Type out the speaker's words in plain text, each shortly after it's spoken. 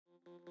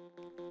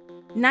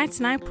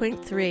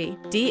99.3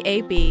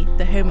 DAB,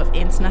 the home of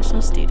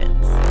international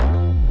students.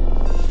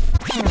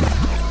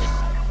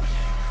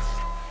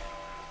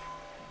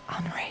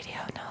 On Radio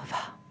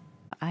Nova.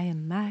 I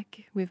am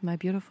Mac with my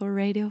beautiful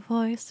radio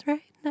voice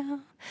right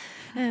now.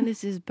 And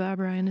this is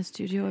Barbara in the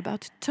studio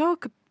about to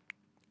talk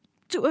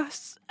to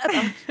us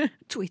about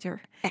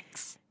Twitter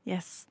X.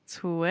 Yes,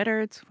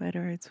 Twitter.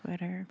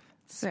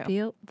 So,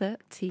 Spill the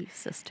tea,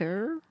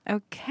 sister.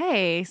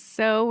 okay,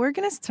 so we're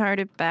going to start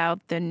about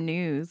the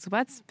news.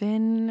 What's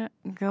been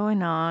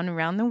going on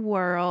around the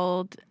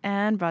world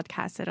and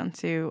broadcasted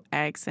onto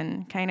X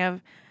and kind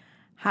of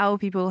how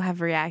people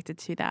have reacted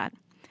to that.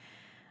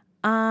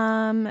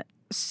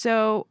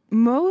 So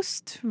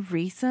most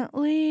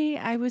recently,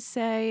 I would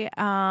say,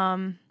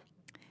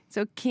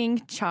 so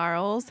King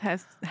Charles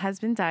has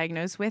been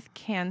diagnosed with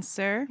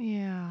cancer.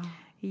 Yeah.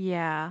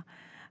 Yeah.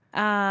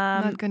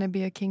 Not going to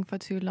be a king for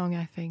too long,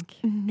 I think.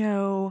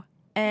 No.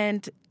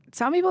 And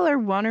some people are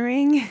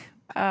wondering,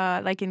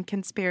 like in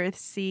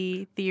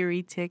conspiracy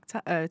theory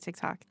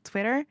TikTok,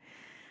 Twitter,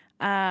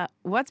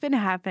 what's been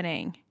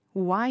happening?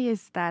 Why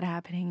is that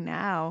happening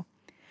now?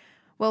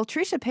 Well,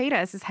 Trisha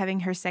Paytas is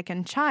having her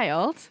second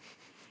child,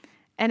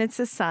 and it's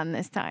a son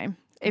this time.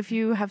 If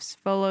you have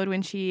followed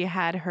when she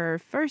had her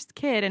first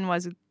kid and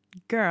was a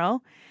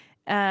girl,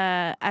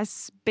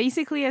 as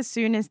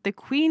soon as the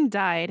queen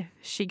died,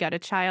 she got a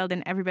child,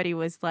 and everybody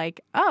was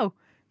like, oh,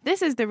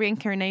 this is the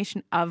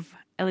reincarnation of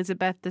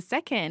Elizabeth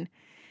II.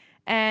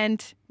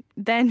 And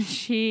then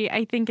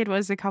I think it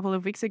was a couple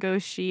of weeks ago,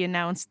 she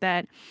announced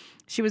that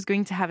she was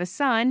going to have a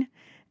son.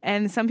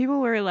 And some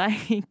people were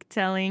like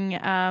telling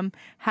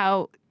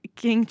how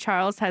King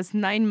Charles has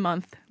 9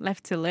 months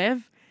left to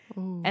live.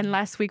 Ooh. And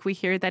last week we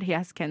hear that he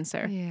has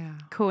cancer. Yeah.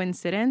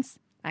 Coincidence?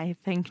 I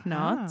think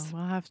not.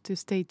 We'll have to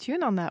stay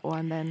tuned on that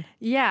one then.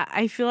 Yeah,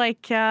 I feel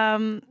like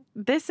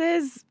this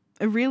is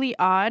really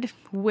odd.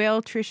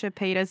 Will Trisha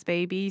Paytas'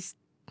 babies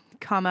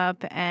come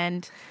up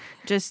and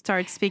just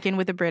start speaking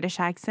with a British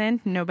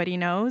accent? Nobody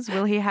knows.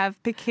 Will he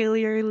have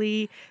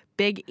peculiarly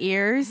big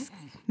ears?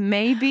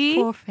 Maybe.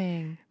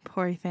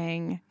 Poor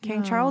thing.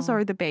 King Charles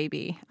or the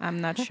baby? I'm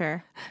not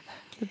sure.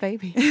 The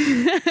baby.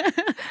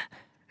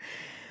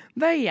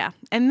 But yeah.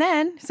 And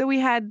then, so we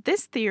had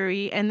this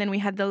theory, and then we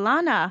had the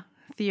Lana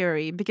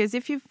theory, because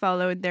if you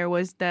followed, there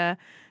was the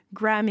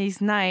Grammys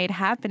night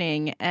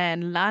happening,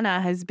 and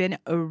Lana has been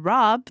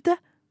robbed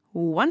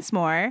once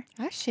more.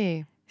 Has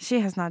she? She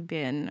has not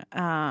been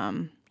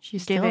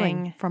She's giving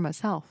stealing from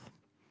herself.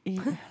 I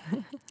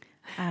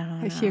don't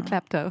know. Is she a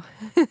klepto?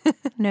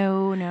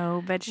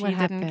 No, but she What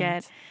didn't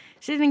happened?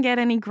 she didn't get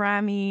any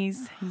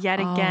Grammys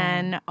yet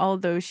again,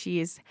 although she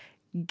is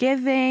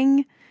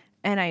giving,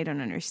 and I don't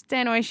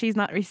understand why she's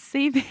not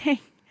receiving.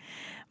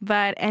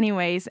 But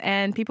anyways,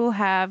 and people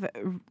have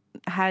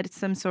had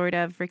some sort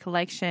of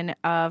recollection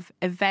of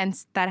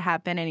events that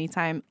happened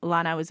anytime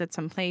Lana was at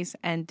some place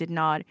and did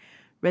not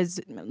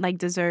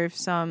deserve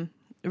some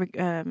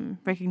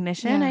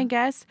recognition, I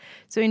guess.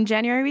 So in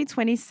January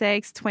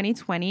 26,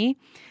 2020,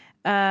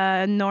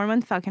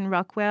 Norman fucking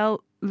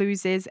Rockwell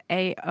loses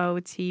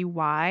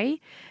AOTY.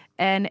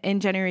 And in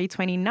January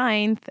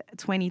 29th,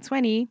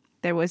 2020,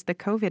 there was the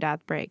COVID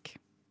outbreak.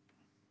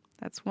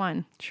 That's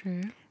one.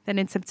 True. Then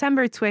in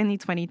September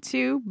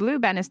 2022, Blue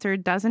Bannister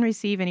doesn't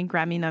receive any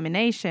Grammy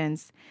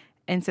nominations.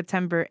 In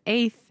September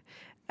 8th,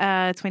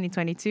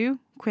 2022,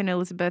 Queen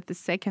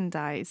Elizabeth II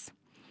dies.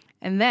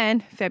 And then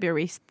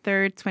February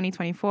 3rd,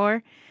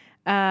 2024,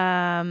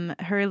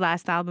 her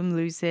last album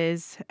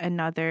loses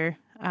another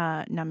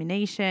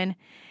nomination.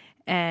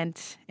 And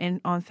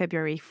on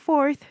February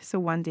 4th, so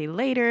one day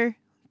later,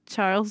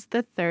 Charles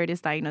III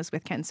is diagnosed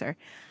with cancer.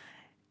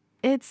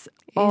 Is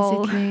it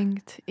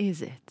linked?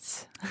 Is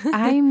it?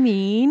 I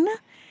mean,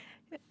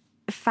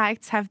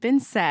 facts have been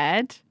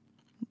said.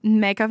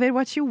 Make of it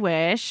what you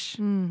wish.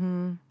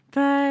 Mm-hmm.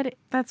 But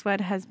that's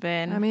what has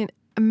been. I mean,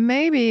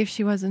 maybe if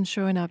she wasn't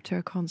showing up to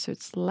her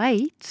concerts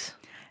late.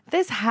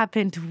 This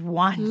happened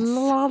once.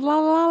 La, la,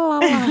 la, la,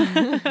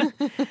 la.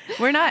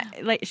 We're not,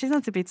 she's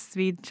not supposed to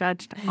be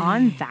judged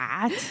on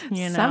that,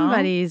 you know?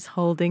 Somebody's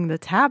holding the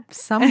tab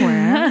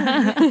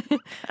somewhere.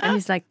 And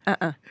he's like,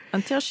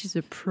 until she's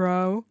a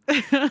pro.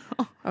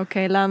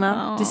 Okay,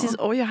 Lana, this is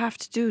all you have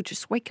to do.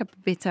 Just wake up a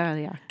bit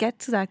earlier. Get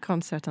to that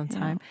concert on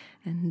time.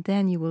 And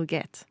then you will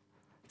get.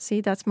 See,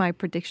 that's my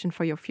prediction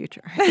for your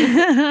future.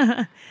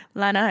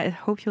 Lana, I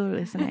hope you're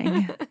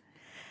listening.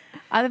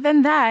 Other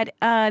than that,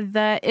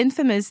 the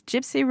infamous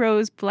Gypsy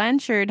Rose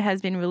Blanchard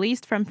has been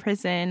released from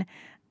prison.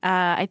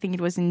 I think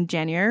it was in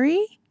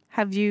January.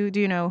 Do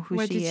you know who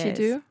she is? What did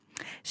she do?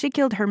 She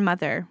killed her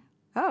mother.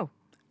 Oh,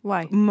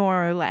 why?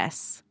 More or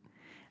less.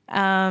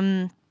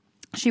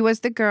 She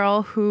was the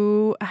girl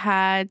who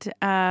had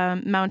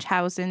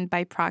Munchausen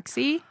by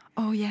proxy.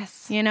 Oh,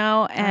 yes. You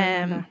know,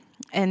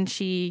 and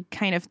she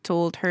kind of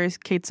told her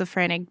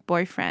schizophrenic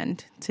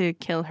boyfriend to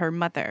kill her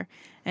mother.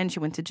 And she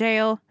went to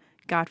jail,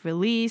 got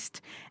released,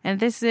 and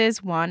this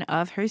is one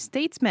of her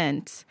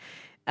statements.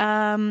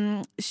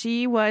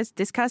 She was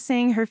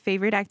discussing her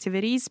favorite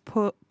activities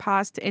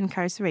post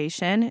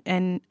incarceration,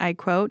 and I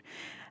quote,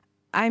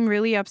 "I'm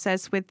really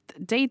obsessed with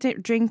day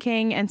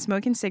drinking and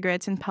smoking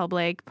cigarettes in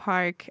public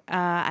park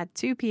at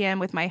 2 p.m.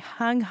 with my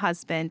hung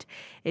husband.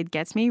 It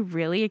gets me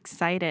really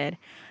excited.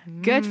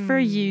 Good for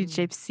you,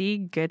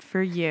 Gypsy. Good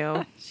for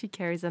you." She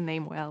carries a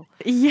name well.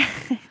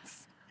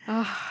 Yes.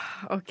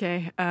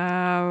 Okay.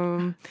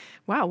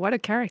 Wow, what a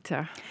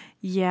character.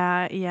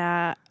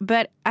 Yeah.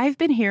 But I've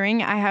been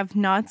hearing, I have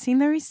not seen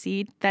the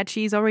receipt, that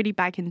she's already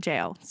back in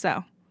jail.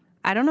 So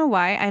I don't know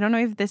why. I don't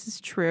know if this is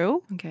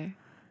true. Okay.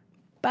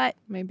 But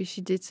maybe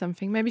she did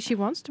something. Maybe she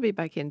wants to be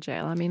back in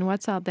jail. I mean,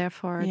 what's out there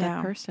for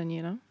that person,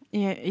 you know?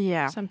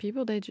 Yeah. Some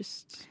people, they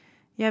just...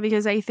 Yeah,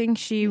 because I think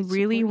she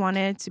really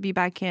wanted to be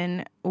back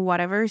in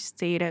whatever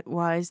state it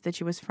was that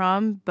she was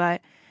from.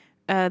 But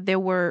there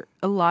were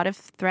a lot of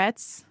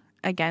threats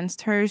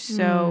against her.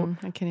 So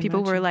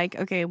people were like,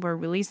 okay, we're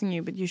releasing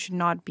you, but you should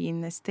not be in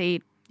this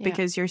state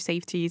because your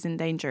safety is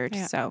endangered.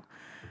 Yeah. So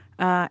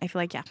I feel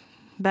like, yeah.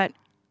 But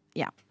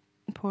yeah,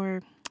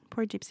 poor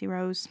Gypsy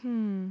Rose.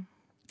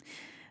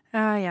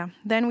 Yeah.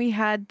 Then we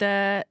had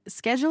the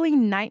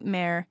scheduling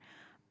nightmare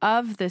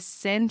of the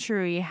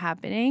century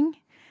happening.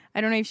 I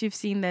don't know if you've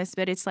seen this,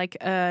 but it's like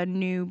a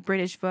new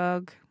British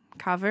Vogue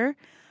cover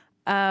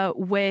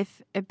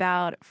with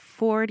about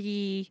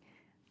 40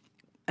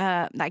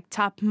 like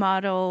top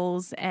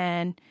models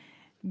and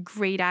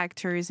great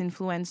actors,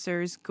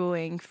 influencers,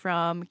 going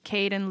from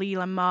Kate and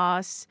Leela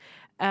Moss,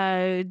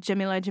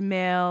 Jamila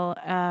Jamil,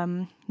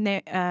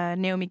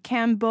 Naomi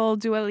Campbell,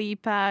 Dua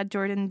Lipa,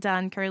 Jordan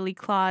Dunn, Karlie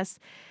Kloss,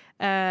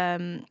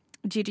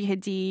 Gigi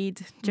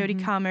Hadid,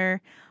 Jodie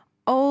Comer,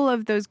 all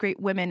of those great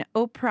women.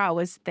 Oprah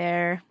was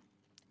there,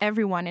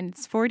 everyone, and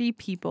it's 40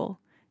 people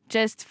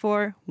just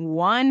for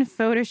one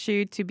photo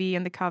shoot to be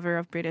on the cover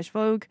of British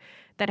Vogue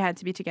that had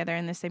to be together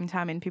in the same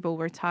time. And people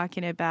were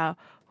talking about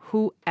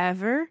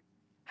whoever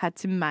had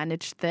to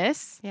manage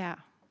this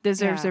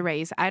deserves a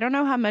raise. I don't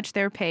know how much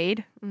they're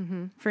paid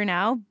for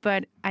now,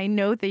 but I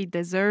know they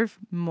deserve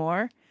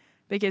more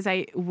because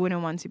I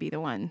wouldn't want to be the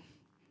one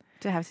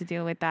to have to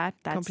deal with that.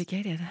 That's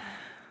complicated.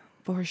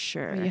 For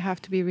sure. You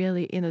have to be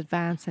really in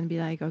advance and be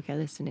like, okay,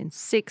 listen, in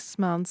 6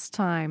 months'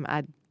 time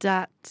at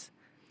that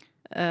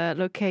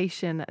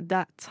location, at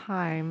that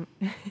time,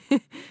 you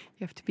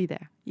have to be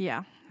there.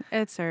 Yeah,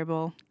 it's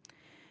terrible.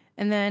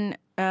 And then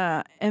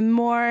a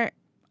more,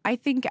 I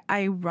think,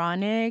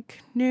 ironic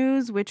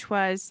news, which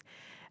was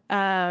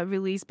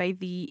released by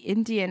the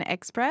Indian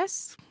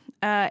Express.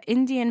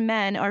 Indian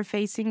men are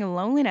facing a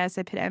loneliness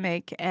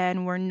epidemic,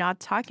 and we're not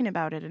talking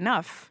about it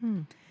enough.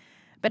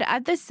 But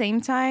at the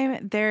same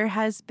time, there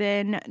has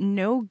been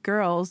no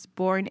girls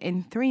born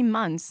in 3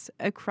 months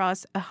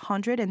across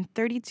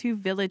 132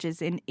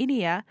 villages in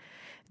India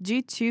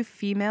due to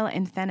female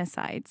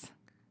infanticides.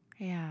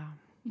 Yeah.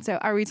 So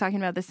are we talking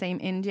about the same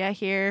India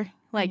here?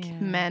 Like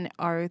men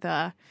are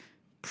the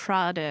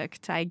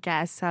product, I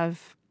guess,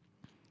 of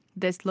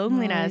this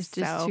loneliness. Well, it's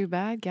just too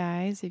bad,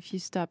 guys. If you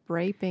stop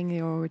raping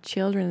your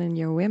children and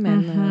your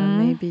women,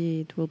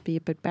 maybe it will be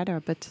a bit better.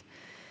 But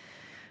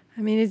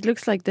I mean, it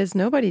looks like there's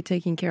nobody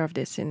taking care of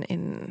this in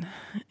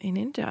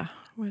India.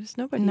 Well, there's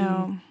nobody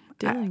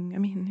doing. I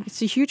mean,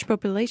 it's a huge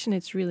population.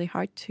 It's really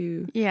hard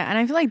to. Yeah, and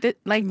I feel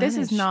like this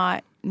is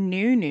not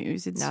new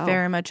news. It's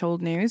very much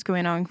old news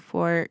going on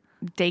for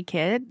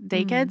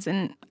decades,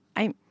 and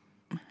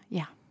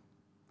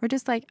we're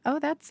just like, oh,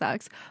 that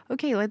sucks.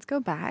 Okay, let's go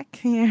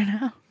back. You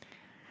know.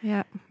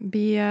 Yeah,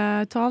 be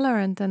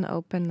tolerant and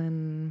open,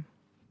 and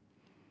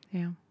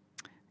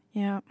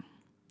yeah.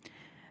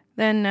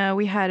 Then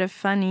we had a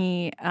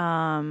funny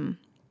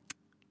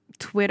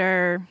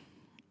Twitter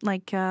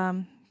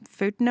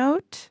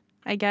footnote,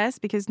 I guess,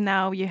 because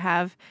now you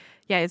have,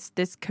 it's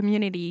this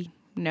community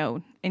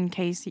note in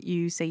case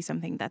you say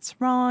something that's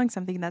wrong,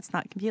 something that's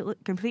not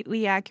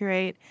completely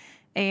accurate.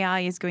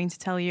 AI is going to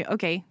tell you,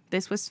 okay,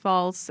 this was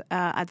false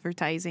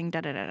advertising,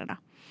 da-da-da-da-da.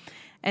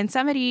 And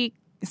somebody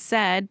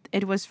said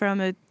it was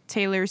from a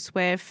Taylor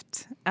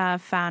Swift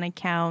fan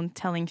account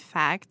telling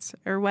facts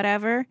or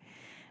whatever.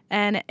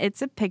 And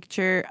it's a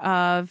picture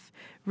of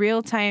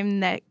real-time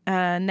net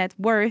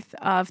worth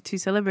of 2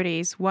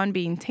 celebrities, one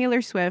being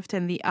Taylor Swift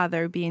and the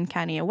other being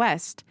Kanye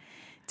West.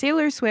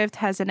 Taylor Swift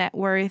has a net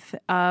worth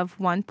of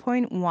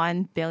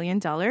 $1.1 billion,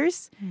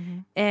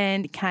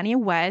 and Kanye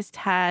West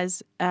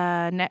has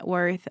a net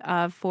worth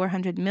of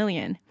 $400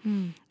 million.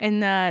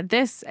 And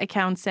this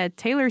account said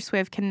Taylor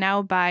Swift can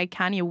now buy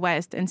Kanye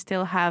West and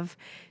still have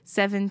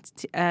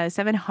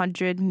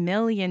 $700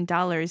 million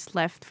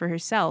left for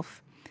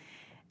herself.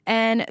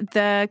 And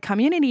the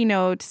community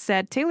note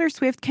said Taylor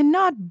Swift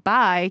cannot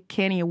buy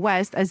Kanye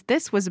West as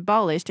this was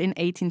abolished in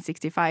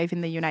 1865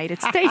 in the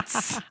United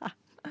States.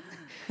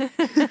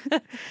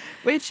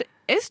 Which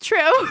is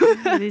true.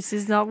 This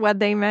is not what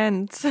they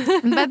meant.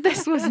 But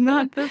this was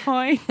not the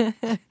point.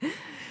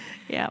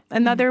 Yeah.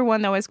 Another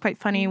one that was quite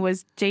funny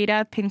was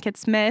Jada Pinkett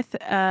Smith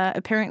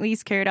apparently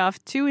scared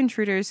off 2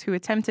 intruders who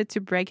attempted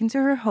to break into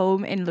her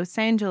home in Los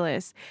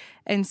Angeles.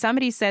 And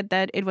somebody said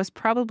that it was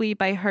probably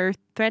by her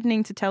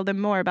threatening to tell them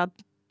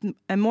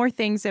more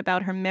things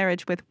about her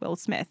marriage with Will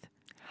Smith.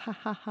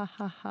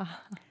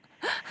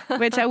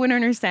 Which I wouldn't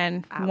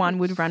understand. Ouch. One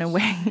would run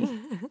away.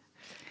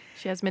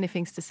 She has many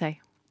things to say.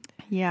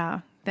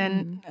 Yeah.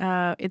 Then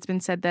it's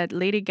been said that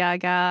Lady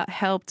Gaga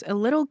helped a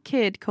little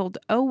kid called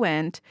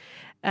Owen,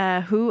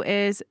 who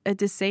is a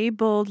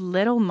disabled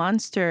little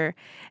monster,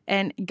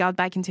 and got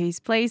back into his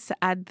place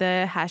at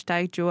the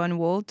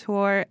 #JoanWall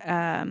tour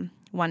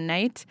one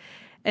night.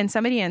 And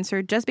somebody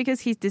answered, just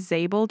because he's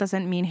disabled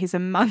doesn't mean he's a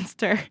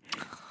monster.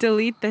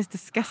 Delete this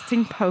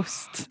disgusting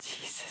post.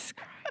 Jesus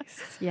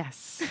Christ.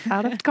 Yes.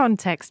 Out of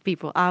context,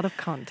 people. Out of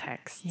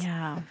context.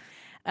 Yeah.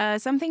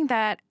 Something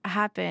that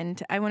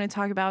happened, I want to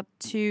talk about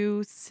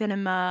 2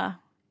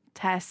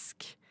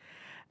 cinema-esque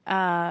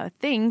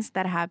things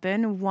that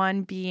happened.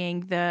 One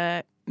being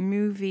the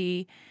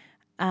movie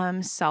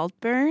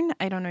Saltburn.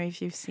 I don't know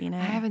if you've seen it.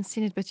 I haven't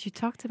seen it, but you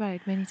talked about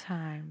it many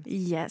times.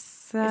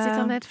 Yes. Is it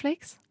on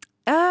Netflix?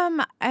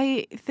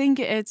 I think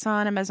it's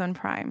on Amazon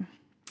Prime.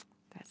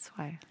 That's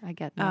why I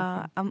get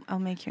nothing. I'll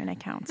make you an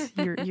account.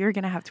 You're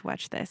gonna have to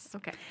watch this.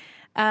 Okay.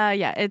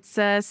 Yeah, it's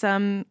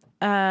some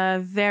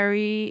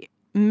very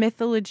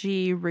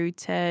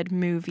mythology-rooted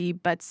movie,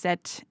 but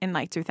set in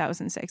like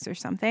 2006 or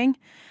something.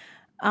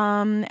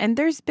 And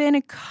there's been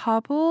a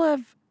couple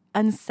of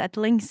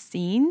unsettling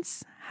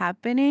scenes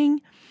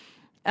happening.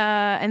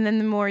 And then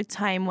the more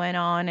time went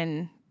on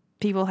and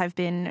people have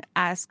been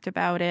asked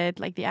about it,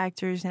 like the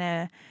actors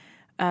and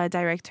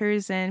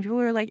directors, and people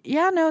were like,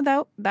 yeah, no,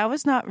 that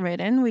was not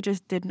written. We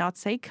just did not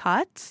say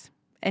cut.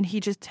 And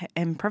he just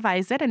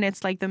improvised it, and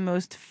it's like the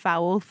most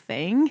foul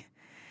thing.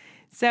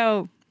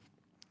 So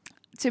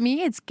to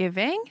me, it's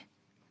giving,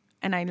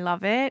 and I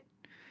love it.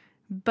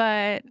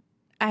 But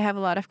I have a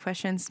lot of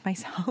questions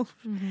myself.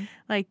 Mm-hmm.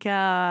 Like,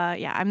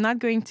 yeah, I'm not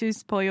going to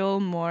spoil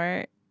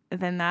more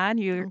than that.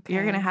 You're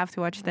going to have to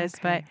watch this,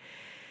 but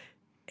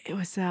it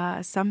was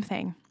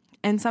something.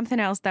 And something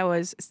else that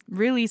was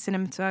really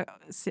cinematic.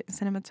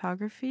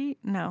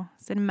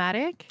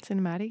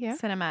 Cinematic, yeah.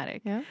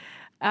 Cinematic. Yeah.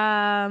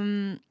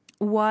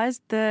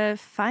 Was the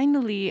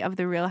finale of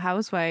The Real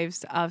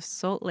Housewives of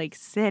Salt Lake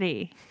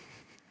City.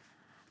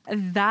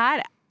 When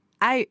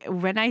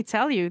I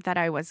tell you that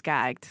I was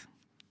gagged.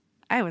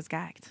 I was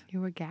gagged.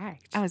 You were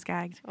gagged. I was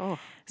gagged. Oh.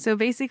 So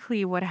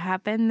basically what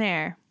happened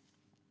there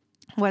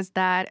was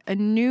that a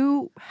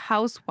new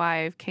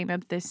housewife came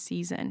up this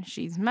season.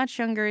 She's much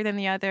younger than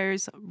the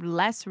others,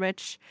 less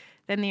rich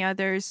than the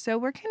others. So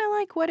we're kind of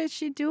like, what is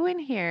she doing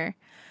here?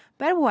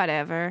 But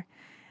whatever.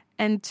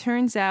 And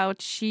turns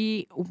out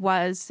she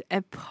was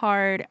a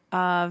part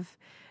of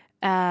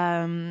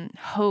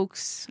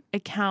hoax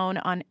account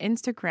on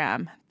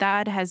Instagram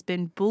that has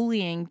been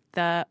bullying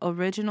the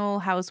original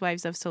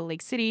housewives of Salt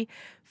Lake City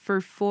for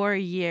 4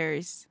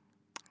 years.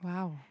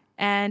 Wow.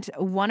 And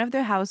one of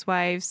the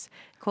housewives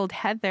called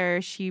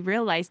Heather, she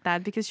realized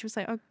that because she was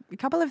like, oh, a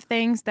couple of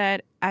things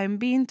that I'm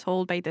being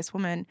told by this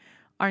woman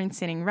aren't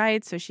sitting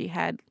right. So she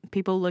had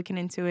people looking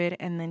into it,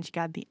 and then she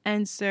got the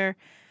answer.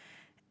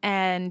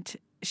 And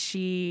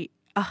they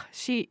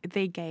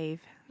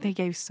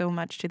gave so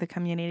much to the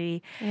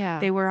community. Yeah.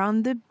 They were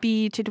on the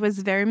beach. It was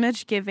very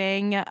much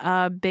giving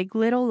Big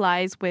Little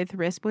Lies with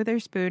Reese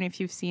Witherspoon, if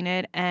you've seen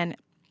it. And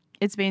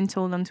it's been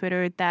told on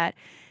Twitter that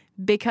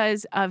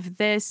because of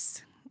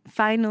this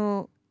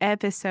final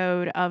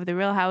episode of The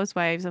Real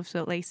Housewives of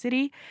Salt Lake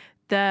City,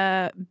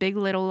 the Big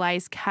Little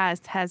Lies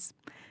cast has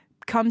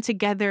come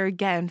together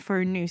again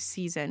for a new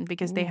season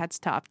because they had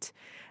stopped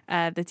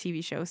the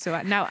TV show. So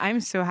now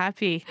I'm so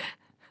happy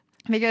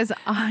because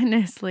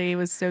honestly, it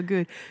was so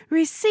good.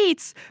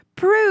 Receipts,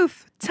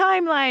 proof,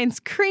 timelines,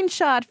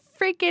 screenshot,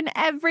 freaking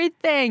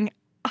everything.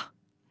 Oh,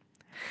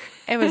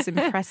 it was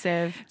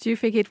impressive. Do you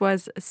think it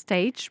was a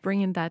stage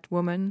bringing that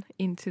woman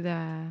into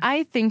the...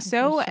 I think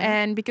so.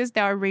 And because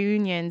there are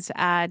reunions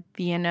at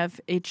the end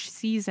of each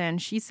season,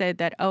 she said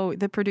that,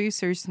 the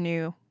producers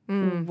knew.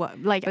 But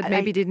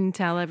maybe didn't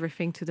tell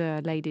everything to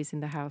the ladies in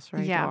the house,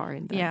 right? Yeah, or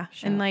in the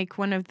show. And like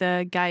one of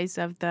the guys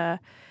of the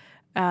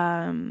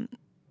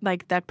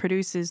that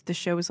produces the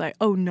show was like,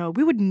 oh no,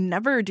 we would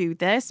never do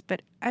this,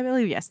 but I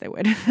believe yes they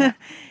would. Yeah,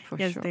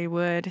 yes, sure. they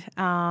would.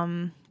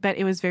 But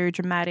it was very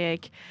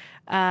dramatic.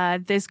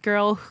 This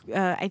girl,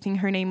 I think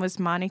her name was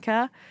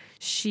Monica.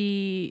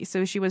 She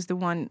was the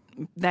one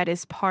that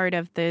is part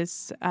of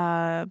this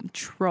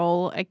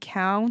troll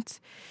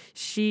account.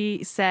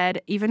 She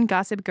said even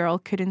Gossip Girl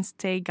couldn't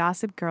stay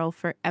Gossip Girl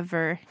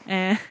forever.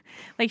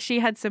 She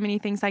had so many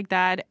things like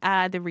that.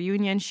 At the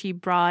reunion, she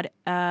brought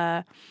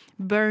a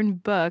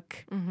burned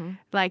book,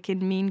 like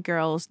in Mean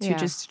Girls, to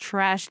just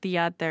trash the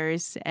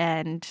others.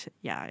 And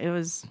yeah, it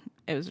was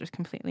just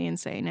completely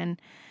insane.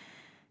 And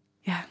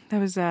yeah,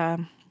 that was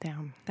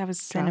Damn. That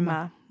was Drama.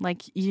 cinema.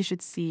 Like, you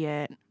should see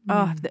it.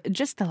 Oh,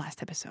 just the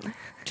last episode.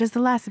 Just the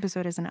last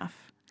episode is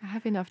enough. I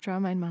have enough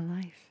drama in my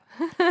life.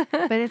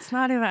 But it's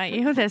not about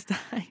you this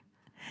time.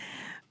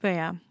 But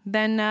yeah.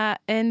 Then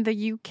in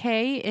the UK,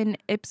 in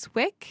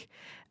Ipswich,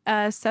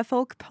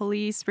 Suffolk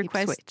police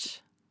request...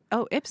 Ipswich.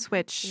 Oh,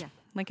 Ipswich. Yeah.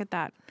 Look at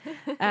that.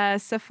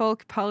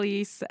 Suffolk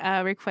police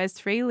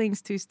request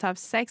railings to stop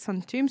sex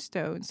on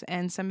tombstones.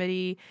 And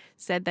somebody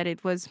said that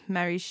it was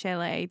Mary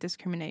Shelley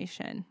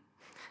discrimination.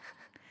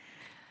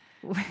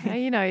 Yeah,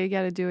 you know, you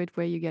got to do it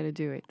where you got to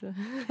do it.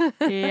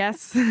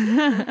 Yes.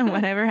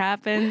 Whatever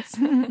happens.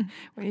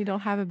 When you don't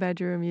have a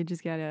bedroom, you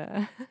just got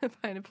to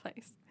find a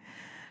place.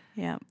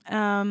 Yeah.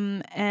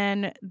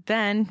 And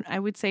then I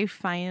would say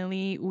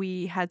finally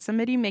we had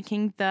somebody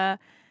making the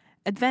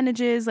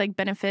advantages, like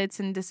benefits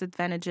and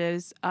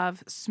disadvantages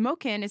of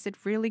smoking. Is it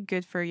really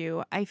good for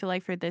you? I feel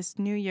like for this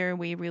new year,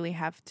 we really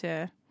have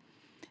to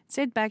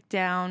sit back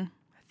down,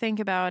 think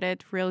about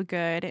it real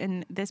good.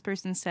 And this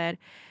person said,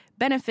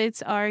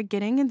 benefits are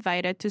getting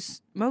invited to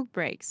smoke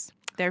breaks,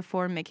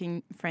 therefore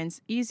making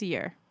friends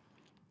easier.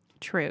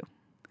 True.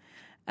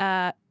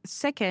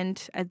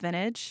 Second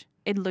advantage,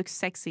 it looks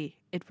sexy.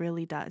 It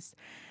really does.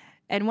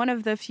 And one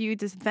of the few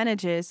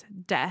disadvantages,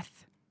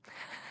 death.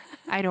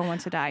 I don't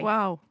want to die.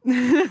 Wow.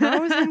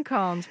 Pros and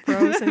cons.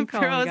 Pros and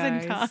cons, Pros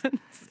guys. and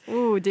cons.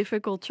 Ooh,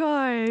 difficult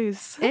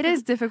choice. It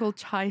is difficult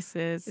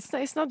choices.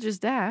 It's not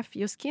just death.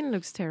 Your skin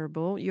looks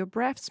terrible. Your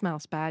breath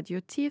smells bad.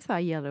 Your teeth are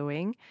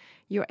yellowing.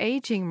 You're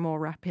aging more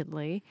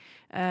rapidly.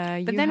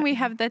 But then we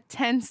have the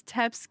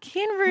 10-step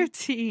skin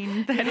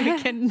routine that we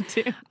can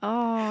do.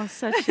 Oh,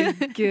 such a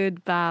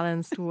good,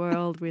 balanced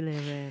world we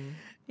live in.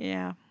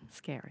 Yeah.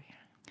 Scary.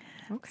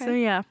 Okay. So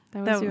yeah,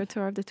 that was your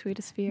tour of the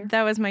Twitter-sphere.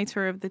 That was my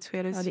tour of the Or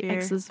Twitter-sphere. the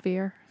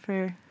exosphere.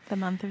 For the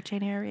month of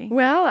January.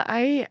 Well,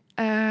 I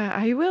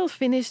will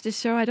finish this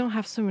show. I don't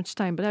have so much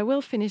time, but I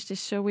will finish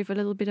this show with a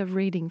little bit of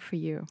reading for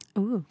you.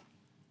 Ooh.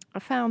 I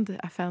found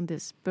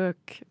this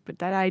book, but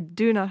that I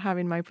do not have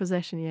in my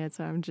possession yet,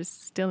 so I'm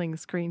just stealing a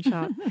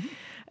screenshot.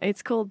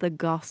 It's called The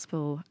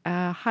Gospel.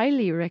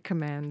 Highly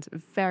recommend.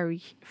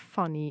 Very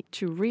funny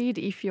to read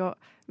if you're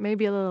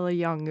maybe a little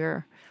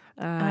younger.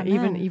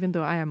 Even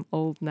though I am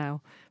old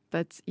now,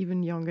 but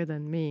even younger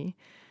than me.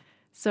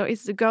 So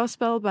it's The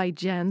Gospel by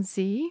Gen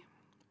Z.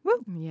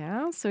 Woo.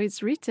 Yeah, so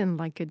it's written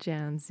like a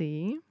Gen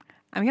Z.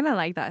 I'm going to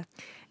like that.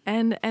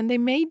 And they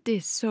made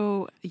this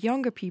so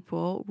younger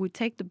people would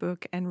take the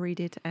book and read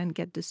it and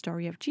get the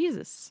story of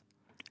Jesus.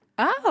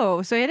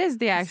 Oh, so it is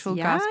the actual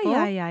gospel?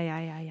 Yeah.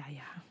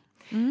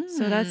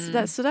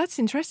 So that's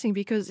interesting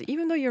because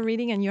even though you're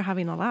reading and you're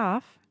having a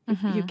laugh,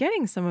 you're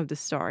getting some of the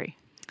story.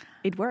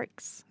 It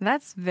works.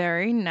 That's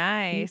very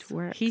nice. It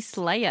works. He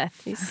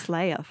slayeth. He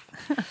slayeth.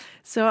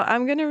 So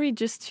I'm going to read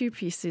just two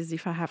pieces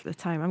if I have the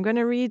time. I'm going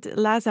to read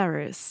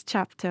Lazarus,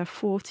 chapter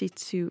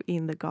 42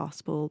 in the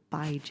Gospel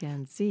by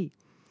Gen Z.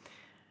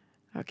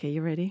 Okay,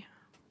 you ready?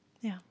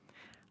 Yeah.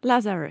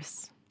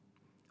 Lazarus.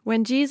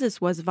 When Jesus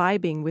was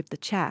vibing with the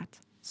chat,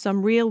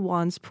 some real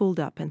ones pulled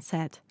up and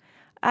said,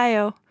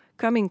 "Ayo,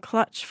 come in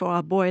clutch for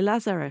our boy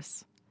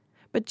Lazarus."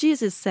 But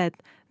Jesus said,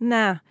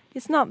 "Nah,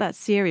 it's not that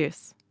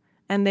serious."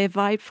 And they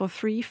vibed for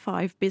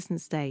 5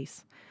 business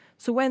days.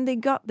 So when they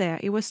got there,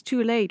 it was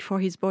too late for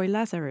his boy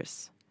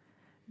Lazarus.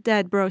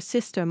 Dead bro's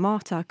sister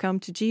Martha come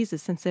to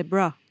Jesus and said,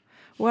 "Bro,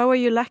 where were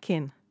you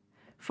lacking?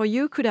 For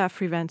you could have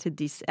prevented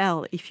this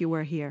hell if you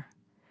were here."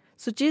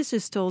 So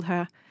Jesus told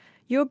her,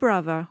 "Your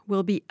brother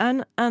will be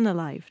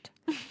unalived."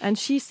 And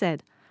she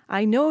said,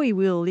 "I know he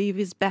will live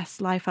his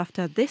best life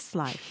after this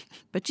life."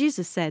 But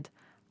Jesus said,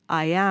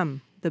 "I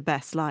am the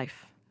best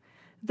life."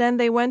 Then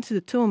they went to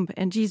the tomb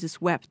and Jesus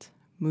wept.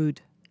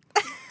 Mood.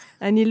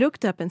 And he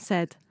looked up and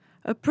said,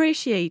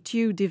 "Appreciate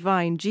you,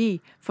 Divine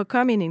G, for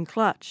coming in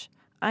clutch.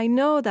 I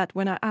know that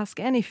when I ask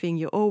anything,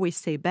 you always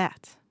say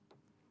bet."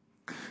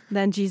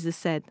 Then Jesus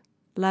said,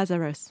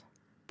 "Lazarus,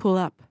 pull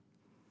up."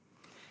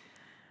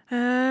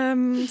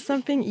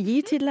 Something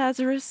yeeted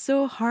Lazarus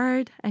so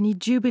hard, and he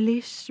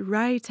jubileed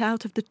right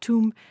out of the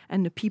tomb,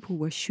 and the people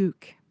were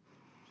shook.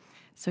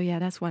 So yeah,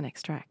 that's one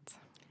extract.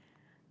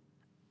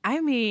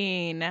 I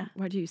mean...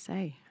 What do you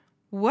say?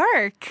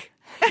 Work.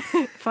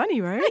 Funny,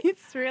 right?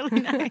 It's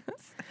really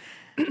nice.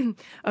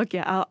 Okay,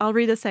 I'll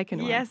read a second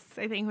one. Yes,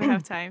 I think we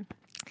have time.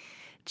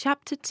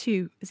 Chapter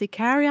 2,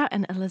 Zechariah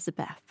and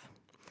Elizabeth.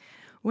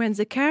 When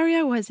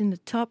Zechariah was in the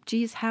top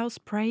G's house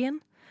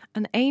praying,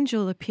 an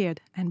angel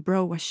appeared and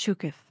bro was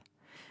shooketh.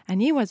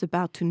 And he was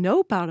about to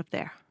nope out of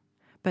there.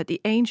 But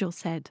the angel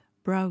said,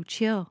 "Bro,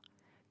 chill.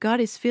 God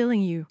is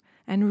filling you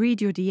and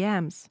read your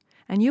DMs,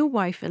 and your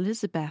wife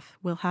Elizabeth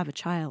will have a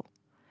child.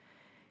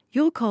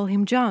 You'll call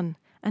him John,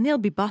 and he'll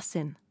be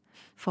bussin',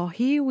 for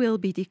he will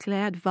be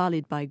declared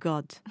valid by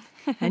God,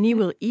 and he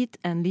will eat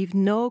and leave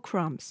no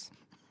crumbs.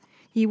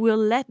 He will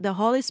let the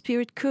Holy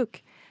Spirit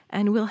cook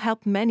and will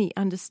help many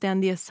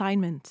understand the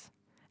assignment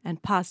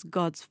and pass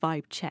God's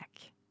vibe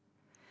check."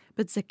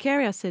 But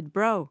Zechariah said,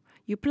 "Bro,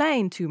 you're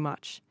playing too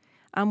much.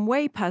 I'm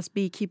way past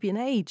beekeeping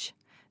age.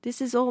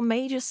 This is all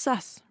major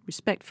sus,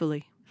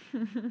 respectfully."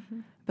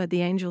 But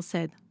the angel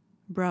said,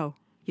 "Bro,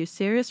 you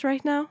serious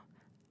right now?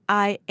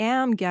 I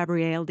am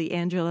Gabriel, the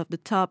angel of the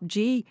top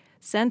G,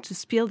 sent to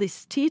spill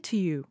this tea to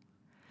you."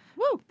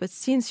 Woo. "Oh, but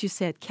since you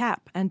said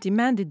cap and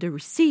demanded the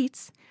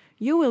receipts,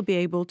 you will be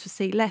able to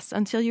say less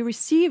until you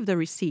receive the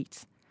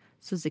receipts."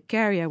 So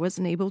Zechariah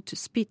wasn't able to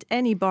spit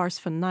any bars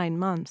for 9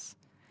 months.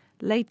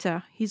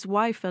 Later, his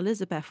wife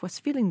Elizabeth was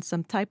feeling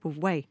some type of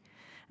way,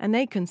 and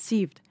they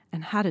conceived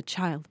and had a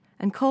child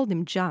and called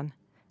him John.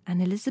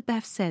 And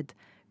Elizabeth said,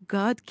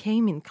 "God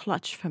came in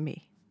clutch for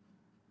me."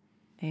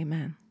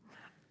 Amen.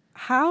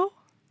 How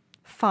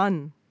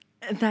fun.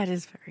 That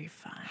is very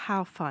fun.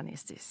 How fun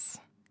is this?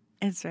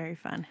 It's very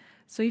fun.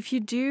 So if you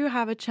do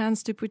have a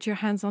chance to put your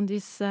hands on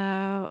this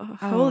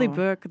holy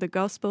book, The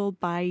Gospel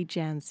by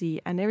Janzi,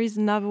 and there is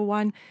another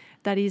one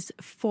that is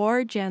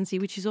for Janzi,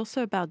 which is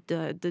also about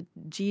the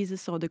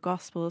Jesus or the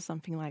Gospel or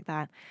something like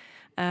that.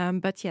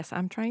 But yes,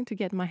 I'm trying to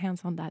get my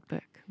hands on that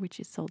book, which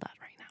is sold out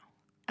right now.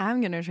 I'm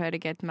going to try to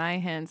get my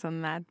hands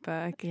on that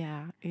book.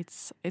 Yeah,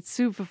 it's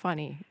super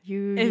funny.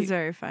 It's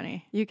very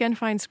funny. You can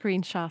find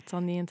screenshots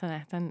on the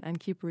internet and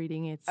keep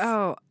reading it.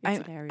 I'm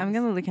hilarious. going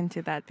to look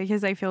into that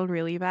because I feel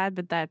really bad,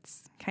 but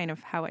that's kind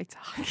of how I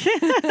talk.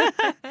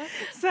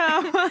 So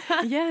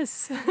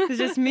Yes. it's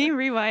just me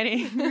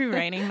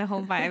rewriting the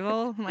whole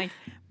Bible. I'm like,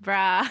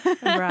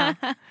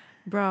 bruh.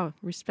 Bro,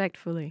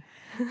 respectfully.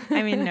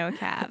 I mean, no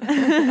cap.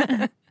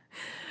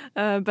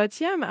 But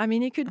yeah, I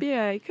mean, it could be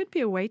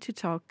a way to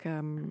talk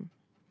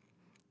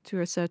to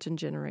a certain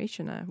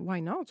generation. Why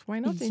not? Why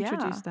not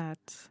introduce that?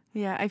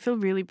 Yeah, I feel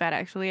really bad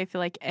actually. I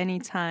feel like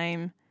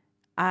anytime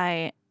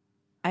I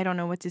don't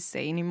know what to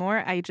say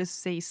anymore, I just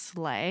say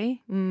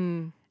slay,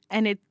 and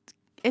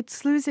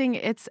it's losing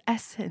its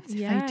essence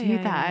if I do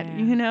that,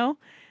 you know.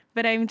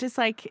 But I'm just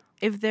like,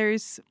 if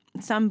there's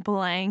some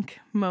blank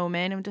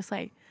moment, I'm just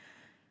like,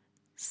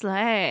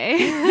 slay.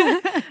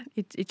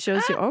 It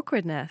shows your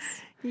awkwardness.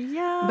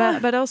 Yeah.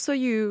 But also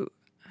you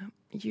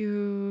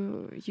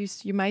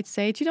might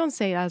say it. You don't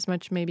say it as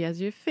much maybe as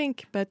you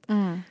think, but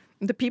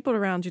the people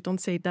around you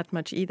don't say it that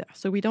much either.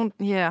 So we don't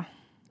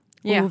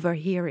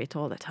overhear it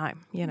all the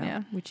time, you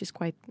know, which is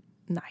quite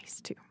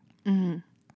nice too. Mm-hmm.